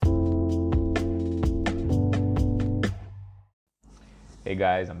Hey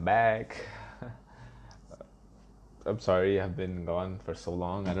guys, I'm back. I'm sorry I've been gone for so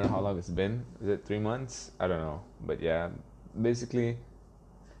long. I don't know how long it's been. Is it 3 months? I don't know. But yeah, basically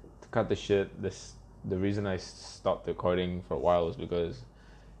to cut the shit, the reason I stopped recording for a while was because,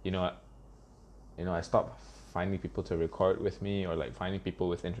 you know, I stopped finding people to record with me or like finding people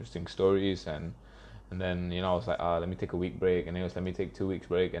with interesting stories and then I was like, let me take a week break, and then it was let me take 2 weeks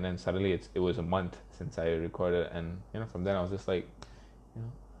break, and then suddenly it was a month since I recorded, and from then I was just like, you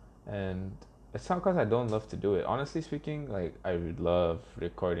know, and it's not because I don't love to do it. Honestly speaking, like I love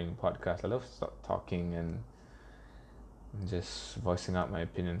recording podcasts. I love talking and just voicing out my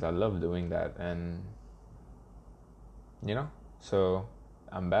opinions. I love doing that, and so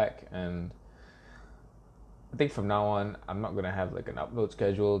I'm back, and I think from now on, I'm not gonna have like an upload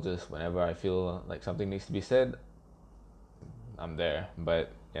schedule. Just whenever I feel like something needs to be said, I'm there.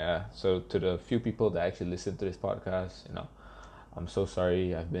 But yeah, so to the few people that actually listen to this podcast, I'm so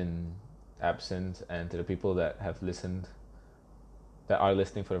sorry I've been absent, and to the people that have listened, that are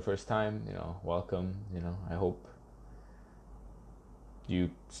listening for the first time, welcome. I hope you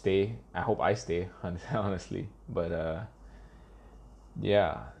stay. I hope I stay, honestly. But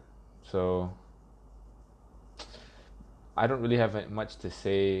yeah, so I don't really have much to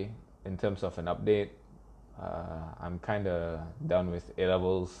say in terms of an update. I'm kind of done with A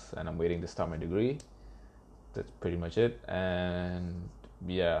levels, and I'm waiting to start my degree. That's pretty much it. And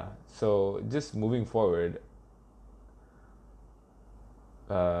yeah, so just moving forward,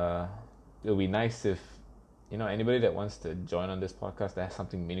 uh, it'll be nice if anybody that wants to join on this podcast that has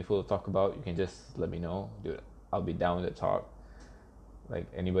something meaningful to talk about, you can just let me know, dude. I'll be down to talk. Like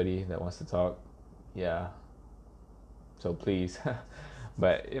anybody that wants to talk, yeah. So please,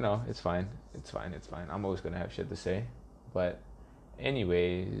 but it's fine. It's fine. I'm always gonna have shit to say, but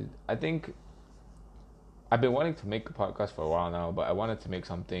anyway, I think I've been wanting to make a podcast for a while now, but I wanted to make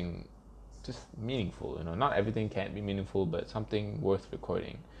something just meaningful. Not everything can be meaningful, but something worth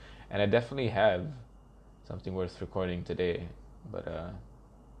recording. And I definitely have something worth recording today. But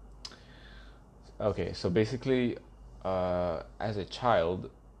okay, so basically, as a child,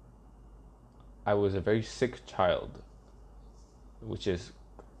 I was a very sick child, which is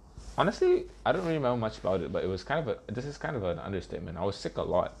honestly, I don't really remember much about it, but it was this is kind of an understatement. I was sick a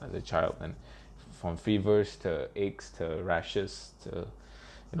lot as a child, and from fevers to aches to rashes to,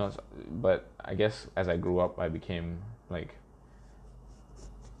 but I guess as I grew up, I became like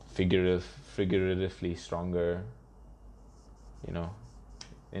figuratively stronger, you know,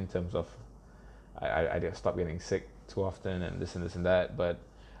 in terms of I just stopped getting sick too often and this and this and that. But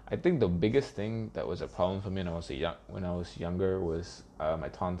I think the biggest thing that was a problem for me when I was younger was my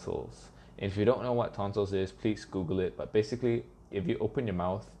tonsils. And if you don't know what tonsils is, please Google it. But basically, if you open your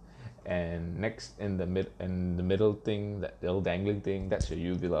mouth and next in the middle thing, that little dangling thing, that's your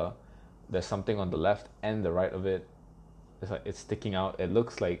uvula. There's something on the left and the right of it. It's sticking out. It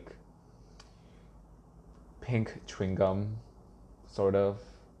looks like pink chewing gum, sort of,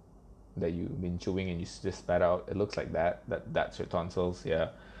 that you've been chewing and you just spat out. It looks like that. That's your tonsils. Yeah.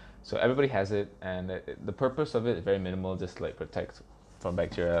 So everybody has it, and the purpose of it is very minimal, just like protect from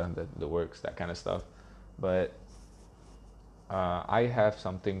bacteria, the works, that kind of stuff. But I have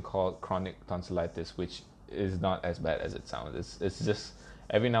something called chronic tonsillitis, which is not as bad as it sounds. It's just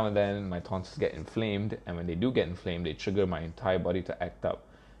every now and then my tonsils get inflamed, and when they do get inflamed, they trigger my entire body to act up.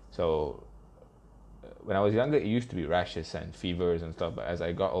 So when I was younger, it used to be rashes and fevers and stuff, but as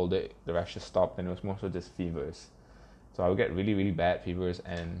I got older, the rashes stopped, and it was mostly just fevers. So I would get really, really bad fevers,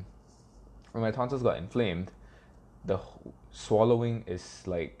 and when my tonsils got inflamed, the swallowing is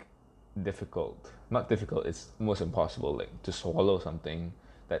like difficult. Not difficult, it's almost impossible, like to swallow something,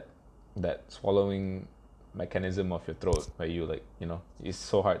 that swallowing mechanism of your throat where you it's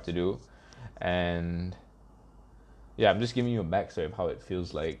so hard to do. And yeah, I'm just giving you a backstory of how it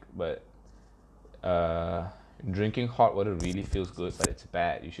feels like. But uh drinking hot water really feels good, but it's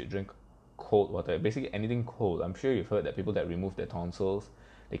bad. You should drink cold water, basically anything cold. I'm sure you've heard that people that remove their tonsils,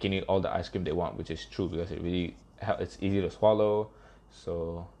 they can eat all the ice cream they want, which is true because it's easy to swallow.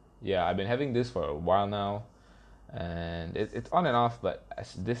 So yeah, I've been having this for a while now, and it's on and off, but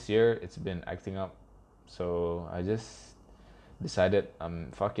this year it's been acting up. So I just decided,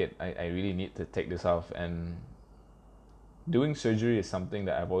 fuck it, I really need to take this off. And doing surgery is something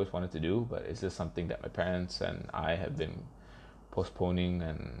that I've always wanted to do, but it's just something that my parents and I have been postponing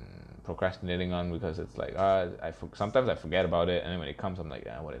and procrastinating on, because it's like sometimes I forget about it, and then when it comes, I'm like,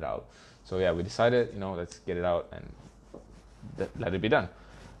 I want it out. So yeah, we decided, let's get it out and let it be done.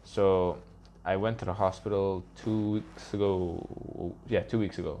 So I went to the hospital 2 weeks ago. Yeah, 2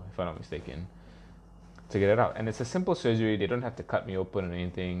 weeks ago, if I'm not mistaken, to get it out. And it's a simple surgery. They don't have to cut me open or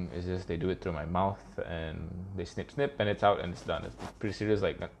anything. It's just they do it through my mouth and they snip and it's out and it's done. It's pretty serious,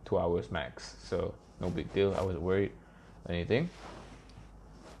 like 2 hours max. So no big deal. I wasn't worried or anything.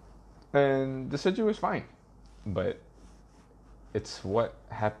 And the surgery was fine. But it's what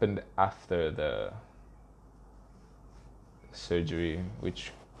happened after the surgery,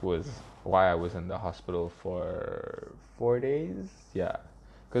 which was why I was in the hospital for 4 days. Yeah,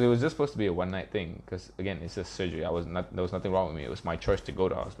 because it was just supposed to be a one night thing. Because again, it's just surgery. There was nothing wrong with me. It was my choice to go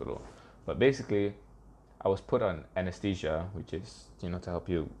to hospital. But basically, I was put on anesthesia, which is to help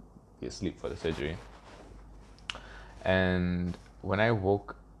you get sleep for the surgery. And when I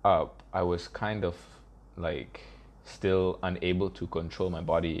woke up, I was kind of like still unable to control my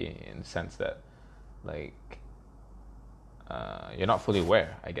body in the sense that like you're not fully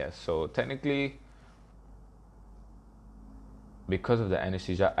aware, I guess. So technically, because of the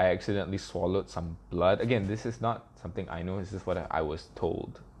anesthesia, I accidentally swallowed some blood. Again, this is not something I know. This is what I was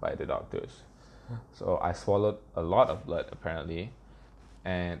told by the doctors. So I swallowed a lot of blood apparently,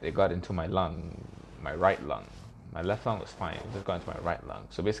 and it got into my lung, my right lung. My left lung was fine. It just got into my right lung.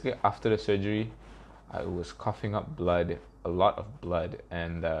 So basically, after the surgery, I was coughing up blood, a lot of blood,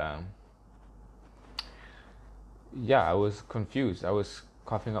 and yeah, I was confused. I was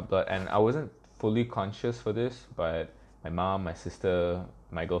coughing up blood, and I wasn't fully conscious for this, but my mom, my sister,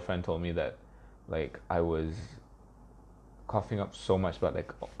 my girlfriend told me that like I was coughing up so much blood,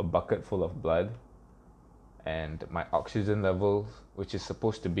 like a bucket full of blood, and my oxygen levels, which is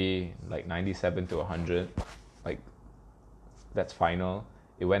supposed to be like 97 to 100, like that's final,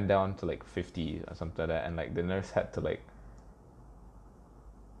 it went down to like 50 or something like that, and like the nurse had to like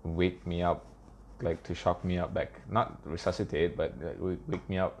wake me up, like to shock me up back, not resuscitate, but like, wake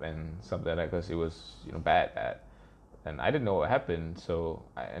me up and something like that, because it was bad, and I didn't know what happened. So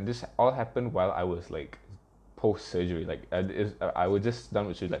and this all happened while I was like post surgery. Like I was just done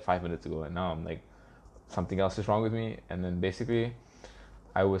with surgery like 5 minutes ago, and now I'm like something else is wrong with me. And then basically,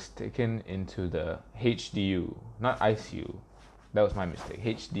 I was taken into the HDU, not ICU. That was my mistake.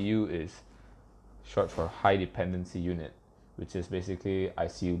 HDU is short for high dependency unit, which is basically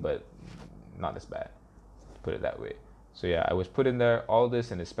ICU but not as bad, to put it that way. So yeah, I was put in there, all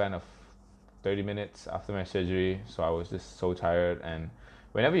this in the span of 30 minutes after my surgery. So I was just so tired, and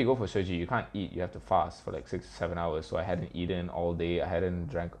whenever you go for surgery, you can't eat. You have to fast for like 6 to 7 hours. So I hadn't eaten all day. I hadn't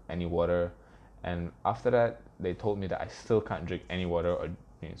drank any water. And after that, they told me that I still can't drink any water or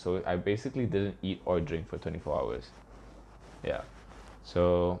drink. So I basically didn't eat or drink for 24 hours. Yeah.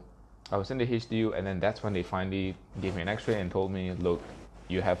 So I was in the HDU, and then that's when they finally gave me an x-ray and told me, look,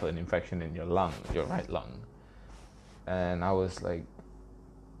 you have an infection in your lung, your right lung. And I was like,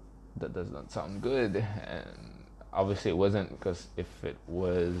 that does not sound good. And obviously it wasn't, because if it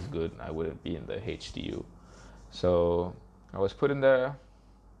was good, I wouldn't be in the HDU. So I was put in there,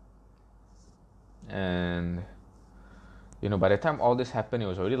 and by the time all this happened, it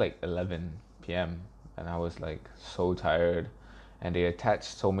was already like 11 p.m. and I was like so tired, and they attached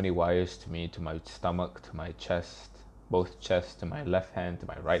so many wires to me, to my stomach, to my chest, both chest, to my left hand, to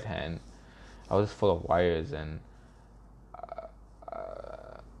my right hand. I was full of wires, and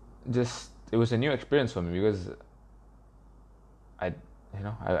just it was a new experience for me, because I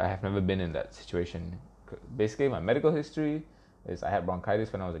have never been in that situation. Basically, my medical history is I had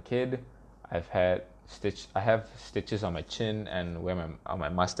bronchitis when I was a kid. I have stitches on my chin and where on my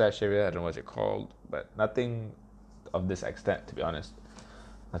mustache area. I don't know what it's called, but nothing of this extent, to be honest.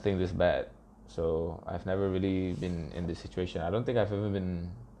 Nothing this bad. So I've never really been in this situation. I don't think I've ever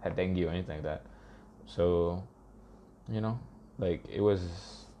had dengue or anything like that. So, like it was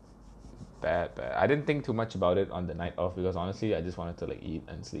bad. I didn't think too much about it on the night off, because honestly, I just wanted to like eat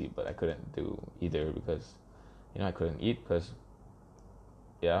and sleep, but I couldn't do either, because I couldn't eat because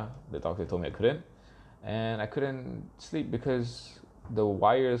the doctor told me I couldn't, and I couldn't sleep because the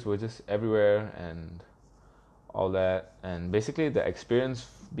wires were just everywhere and all that. And basically, the experience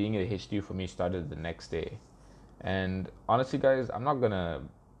being in the HDU for me started the next day. And honestly, guys, I'm not gonna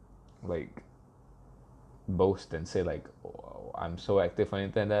like boast and say like, oh, I'm so active or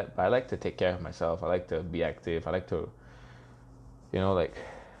anything like that, but I like to take care of myself. I like to be active. I like to like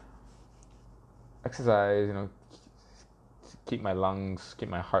exercise, keep my lungs, keep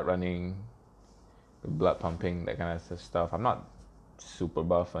my heart running, blood pumping, that kind of stuff. I'm not super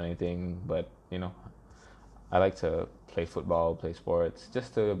buff or anything, but I like to play football, play sports,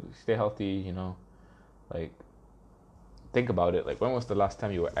 just to stay healthy. Like think about it. Like, when was the last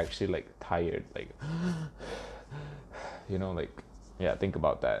time you were actually like tired? Like, like, yeah, think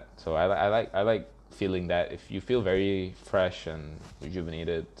about that. So I like feeling that. If you feel very fresh and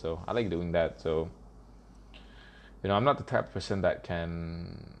rejuvenated, so I like doing that. So I'm not the type of person that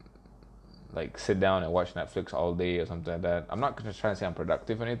can like sit down and watch Netflix all day or something like that. I'm not gonna try and say I'm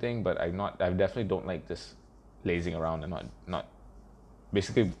productive or anything, but I definitely don't like just lazing around and not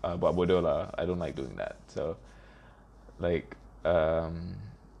basically buat bodoh lah. I don't like doing that. So like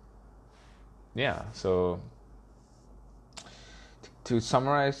yeah. So to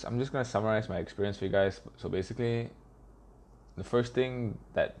summarize, I'm just gonna summarize my experience for you guys. So basically, the first thing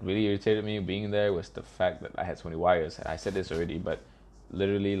that really irritated me being there was the fact that I had so many wires. I said this already, but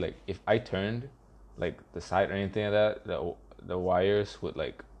literally, like if I turned like the side or anything like that, the wires would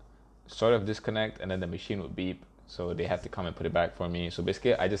like sort of disconnect, and then the machine would beep. So they had to come and put it back for me. So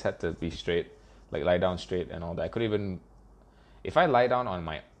basically, I just had to be straight, like lie down straight and all that. I could even, if I lie down on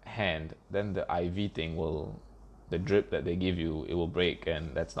my hand, then the IV thing will, the drip that they give you, it will break,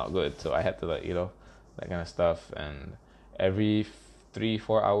 and that's not good. So I had to like that kind of stuff, and every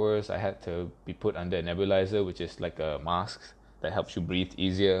 3-4 hours I had to be put under a nebulizer, which is like a mask that helps you breathe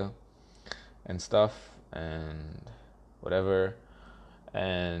easier and stuff and whatever,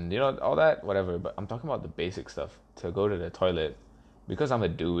 and all that whatever. But I'm talking about the basic stuff. To go to the toilet, because I'm a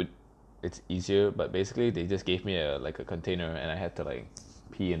dude, it's easier. But basically they just gave me a container, and I had to like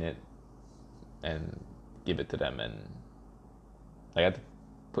pee in it and give it to them, and I had to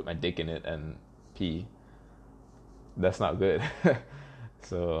put my dick in it and pee. That's not good.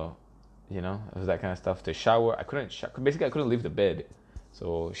 So it was that kind of stuff. To shower, I couldn't basically I couldn't leave the bed.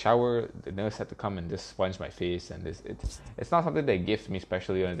 So shower, the nurse had to come and just sponge my face, and it's not something they gift me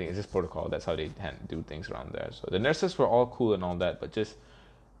specially or anything. It's just protocol. That's how they do things around there. So the nurses were all cool and all that, but just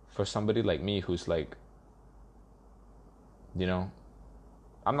for somebody like me who's like, I'm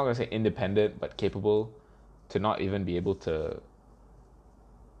not gonna say independent, but capable, to not even be able to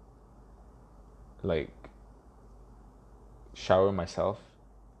like shower myself,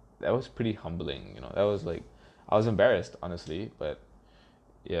 that was pretty humbling. That was like, I was embarrassed honestly, but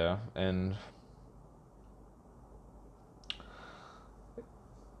yeah. And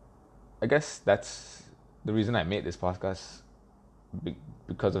I guess that's the reason I made this podcast,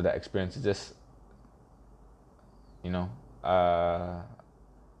 because of that experience. It's just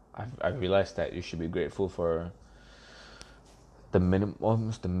I've realized that you should be grateful for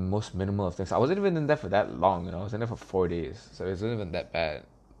almost the most minimal of things. I wasn't even in there for that long. I was in there for 4 days, so it wasn't even that bad.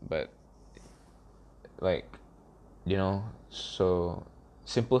 But like, so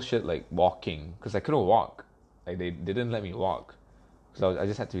simple shit like walking, because I couldn't walk. Like they didn't let me walk, so I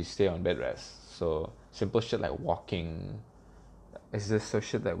just had to stay on bed rest. So simple shit like walking, it's just simple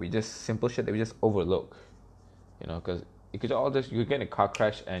shit that we just overlook. Because you could get in a car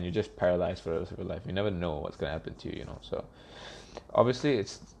crash and you're just paralyzed for the rest of your life. You never know what's gonna happen to you. So obviously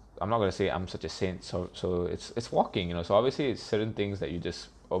I'm not gonna say I'm such a saint. So it's walking. So obviously it's certain things that you just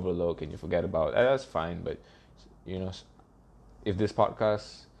overlook and you forget about. And that's fine. But if this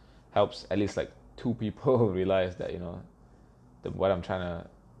podcast helps at least like 2 people realize that what I'm trying to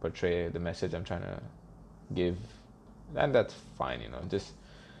portray, the message I'm trying to give, and that's fine. Just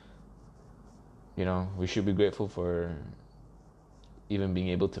we should be grateful for even being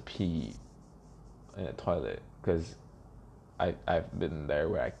able to pee in a toilet, because I've been there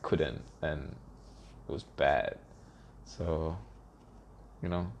where I couldn't, and it was bad. So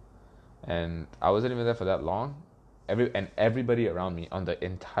and I wasn't even there for that long. Everybody around me on the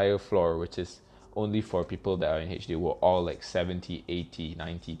entire floor, which is only for people that are in HD, were all like 70, 80,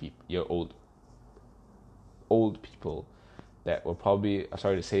 90 year old people that were probably, I'm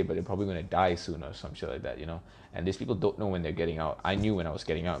sorry to say, but they're probably going to die soon or some shit like that. And these people don't know when they're getting out. I knew when I was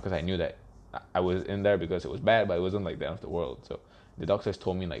getting out, because I knew that I was in there because it was bad, but it wasn't like the end of the world. So the doctors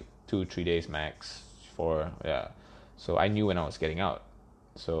told me like 2-3 days max, 4, yeah. So I knew when I was getting out.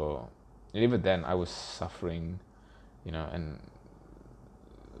 So even then I was suffering, and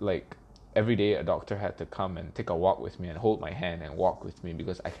like every day a doctor had to come and take a walk with me and hold my hand and walk with me,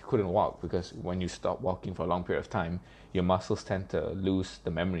 because I couldn't walk, because when you stop walking for a long period of time, your muscles tend to lose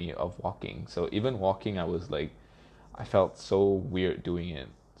the memory of walking. So even walking, I felt so weird doing it.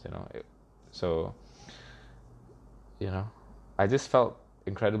 So I just felt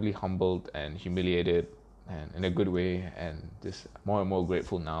incredibly humbled and humiliated, and in a good way, and just more and more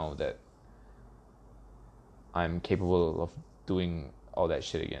grateful now that I'm capable of doing all that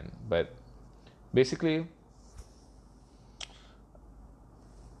shit again. But basically,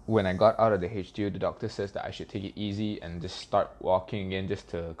 when I got out of the HDU, the doctor says that I should take it easy and just start walking again,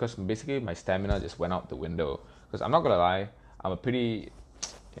 because basically my stamina just went out the window. Because I'm not gonna lie, I'm pretty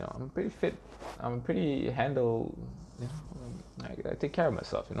fit. I'm pretty handle. I take care of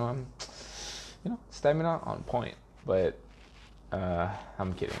myself. I'm, stamina on point. But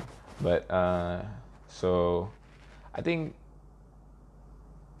I'm kidding. But so I think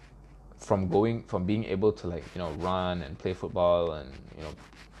from being able to like, run and play football and,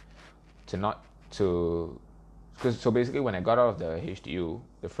 to not to because so basically when I got out of the HDU,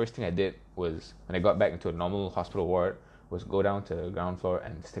 the first thing I did was when I got back into a normal hospital ward was go down to the ground floor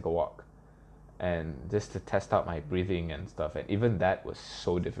and just take a walk, and just to test out my breathing and stuff. And even that was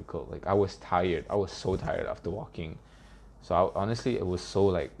so difficult. Like I was tired. I was so tired after walking. So honestly, it was so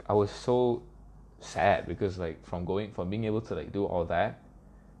like I was so sad because like from being able to like do all that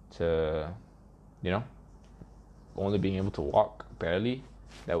to, you know, only being able to walk barely,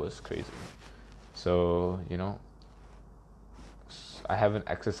 that was crazy. So, I haven't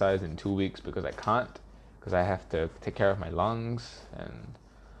exercised in 2 weeks because I can't, because I have to take care of my lungs, and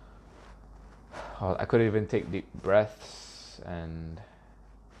I couldn't even take deep breaths, and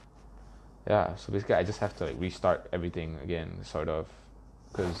yeah, so basically I just have to like restart everything again, sort of,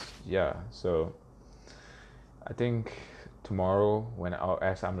 because yeah, so I think tomorrow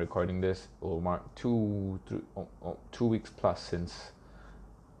as I'm recording this, it will mark 2 weeks plus since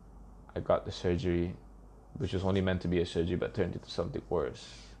I got the surgery, which was only meant to be a surgery but turned into something worse.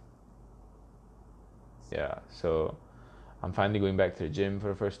 Yeah, so I'm finally going back to the gym for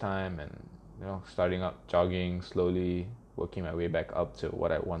the first time, and starting up jogging slowly, working my way back up to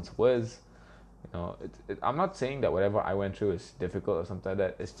what I once was. I'm not saying that whatever I went through is difficult or something like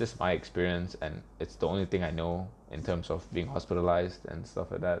that. It's just my experience, and it's the only thing I know in terms of being hospitalized and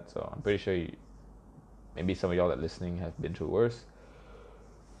stuff like that. So I'm pretty sure maybe some of y'all that are listening have been through worse.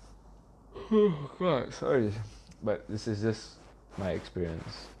 Oh God, sorry, but this is just my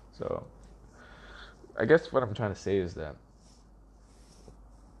experience. So I guess what I'm trying to say is that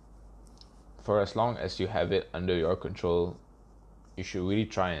for as long as you have it under your control, you should really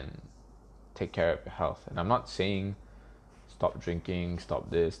try and take care of your health. And I'm not saying stop drinking, stop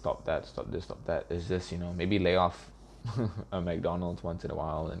this, stop that, stop this, stop that. It's just, maybe lay off a McDonald's once in a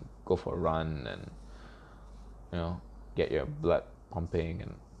while and go for a run, and get your blood pumping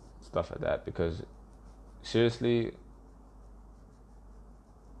and stuff like that. Because seriously,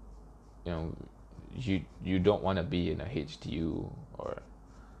 you don't want to be in a HDU or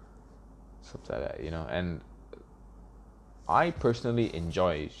something like that, and I personally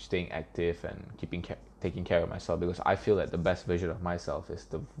enjoy staying active and taking care of myself, because I feel that the best version of myself is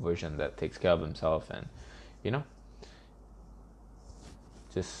the version that takes care of himself and,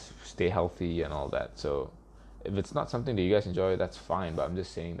 just stay healthy and all that. So if it's not something that you guys enjoy, that's fine. But I'm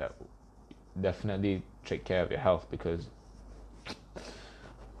just saying that definitely take care of your health, because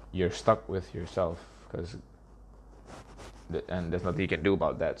you're stuck with yourself, and there's nothing you can do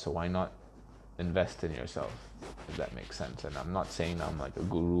about that. So why not invest in yourself, if that makes sense? And I'm not saying I'm like a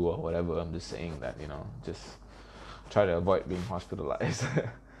guru or whatever. I'm just saying that, just try to avoid being hospitalized,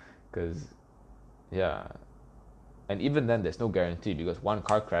 because yeah, and even then there's no guarantee, because one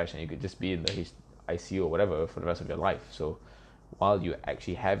car crash and you could just be in the ICU or whatever for the rest of your life. So while you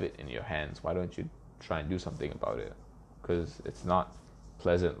actually have it in your hands, why don't you try and do something about it? Because it's not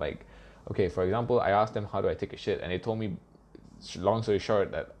pleasant. Like, okay, for example, I asked them how do I take a shit, and they told me, long story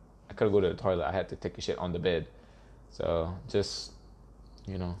short, that I couldn't go to the toilet. I had to take a shit on the bed. So just,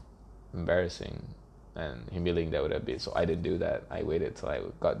 embarrassing and humiliating that would have been. So I didn't do that. I waited till I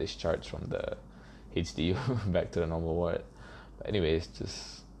got discharged from the HDU back to the normal ward. But anyways,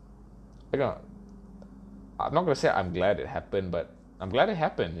 just I'm not gonna say I'm glad it happened, but I'm glad it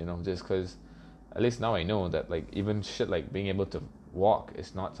happened. Just because at least now I know that like even shit like being able to walk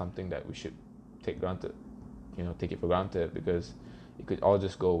is not something that we should take granted. Take it for granted, because it could all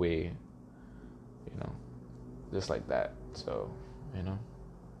just go away. Just like that. So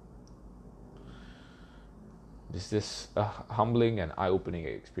this is a humbling and eye-opening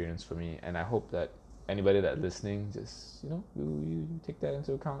experience for me, and I hope that anybody that's listening, just you take that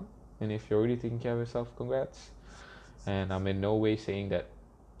into account. And if you're already taking care of yourself, congrats. And I'm in no way saying that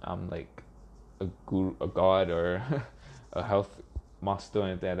I'm like a guru, a god, or a health master or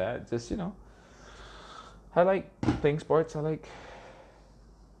anything like that. Just I like playing sports. I like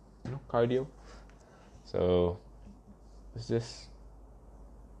cardio. So it's just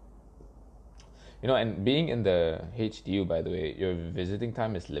and being in the HDU, by the way, your visiting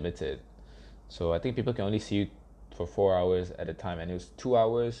time is limited. So I think people can only see you for 4 hours at a time, and it was 2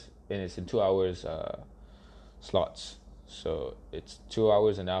 hours, and it's in 2 hours slots. So it's 2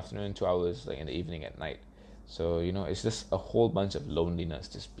 hours in the afternoon, 2 hours like in the evening at night. So it's just a whole bunch of loneliness,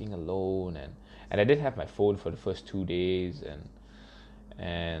 just being alone, and I did have my phone for the first 2 days, and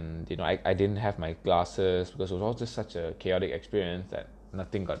I didn't have my glasses, because it was all just such a chaotic experience that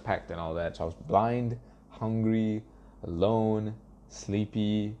nothing got packed and all that. So I was blind, hungry, alone,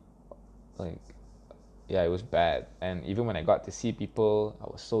 sleepy, like yeah, it was bad. And even when I got to see people,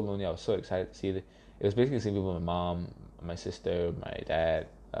 I was so lonely. I was so excited to see it. It was basically seeing people, my mom, my sister, my dad,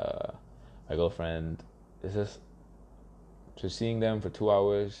 my girlfriend. It's just seeing them for 2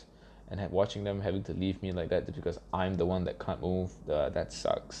 hours and watching them having to leave me like that just because I'm the one that can't move. That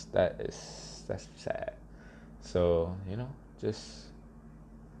sucks. That's sad. So just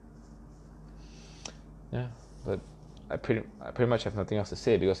yeah. But I pretty much have nothing else to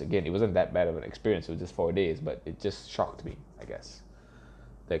say because again, it wasn't that bad of an experience. It was just 4 days, but it just shocked me. I guess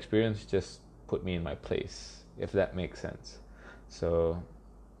the experience just put me in my place, if that makes sense. So,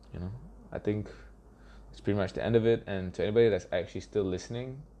 you know, I think it's pretty much the end of it. And to anybody that's actually still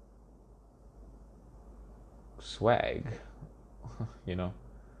listening, swag, you know,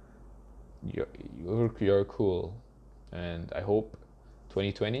 you're cool, and I hope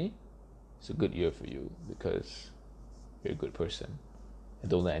 2020 is a good year for you because you're a good person,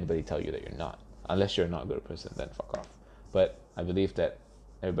 and don't let anybody tell you that you're not. Unless you're not a good person, then fuck off. But I believe that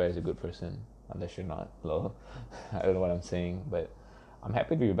everybody's a good person, unless you're not. Lol. I don't know what I'm saying, but I'm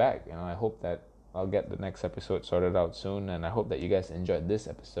happy to be back. I hope that I'll get the next episode sorted out soon, and I hope that you guys enjoyed this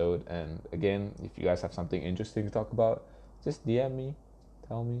episode. And again, if you guys have something interesting to talk about, just DM me,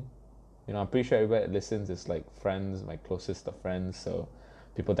 tell me. I'm pretty sure everybody that listens is like friends, my closest of friends, so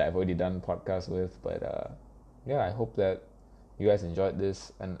people that I've already done podcasts with. But yeah, I hope that you guys enjoyed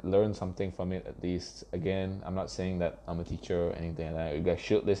this and learned something from it at least. Again, I'm not saying that I'm a teacher or anything like that. You guys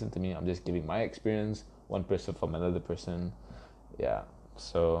should listen to me. I'm just giving my experience, one person from another person. Yeah,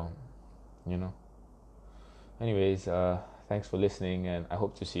 so, you know. Anyways, thanks for listening, and I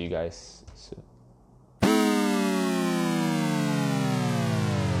hope to see you guys soon.